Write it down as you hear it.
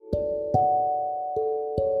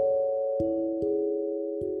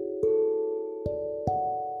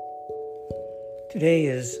Today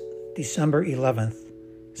is December 11th,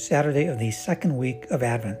 Saturday of the second week of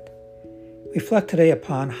Advent. Reflect today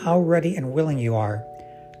upon how ready and willing you are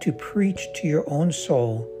to preach to your own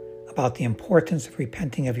soul about the importance of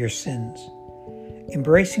repenting of your sins.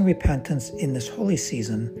 Embracing repentance in this holy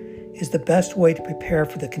season is the best way to prepare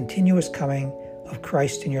for the continuous coming of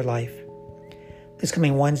Christ in your life. This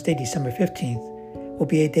coming Wednesday, December 15th, will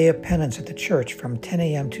be a day of penance at the church from 10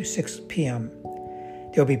 a.m. to 6 p.m.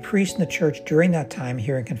 There will be priests in the church during that time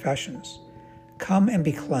hearing confessions. Come and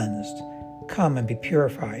be cleansed. Come and be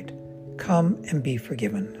purified. Come and be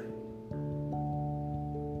forgiven.